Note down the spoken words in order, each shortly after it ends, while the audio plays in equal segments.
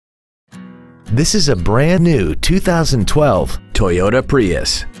This is a brand new 2012 Toyota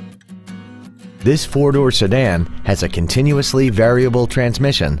Prius. This four-door sedan has a continuously variable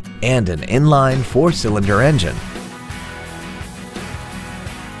transmission and an inline four-cylinder engine.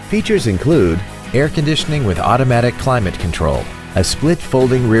 Features include air conditioning with automatic climate control, a split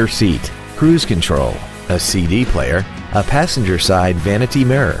folding rear seat, cruise control, a CD player, a passenger side vanity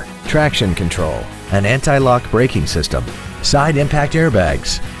mirror, traction control, an anti-lock braking system, side impact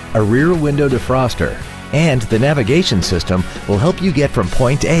airbags, a rear window defroster, and the navigation system will help you get from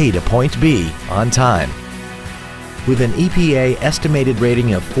point A to point B on time. With an EPA estimated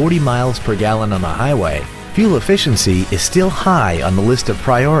rating of 40 miles per gallon on the highway, fuel efficiency is still high on the list of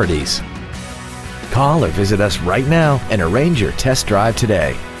priorities. Call or visit us right now and arrange your test drive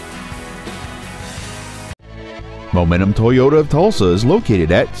today. Momentum Toyota of Tulsa is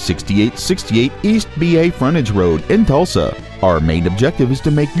located at 6868 East B.A. Frontage Road in Tulsa. Our main objective is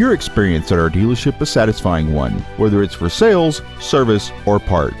to make your experience at our dealership a satisfying one, whether it's for sales, service, or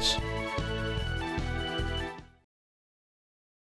parts.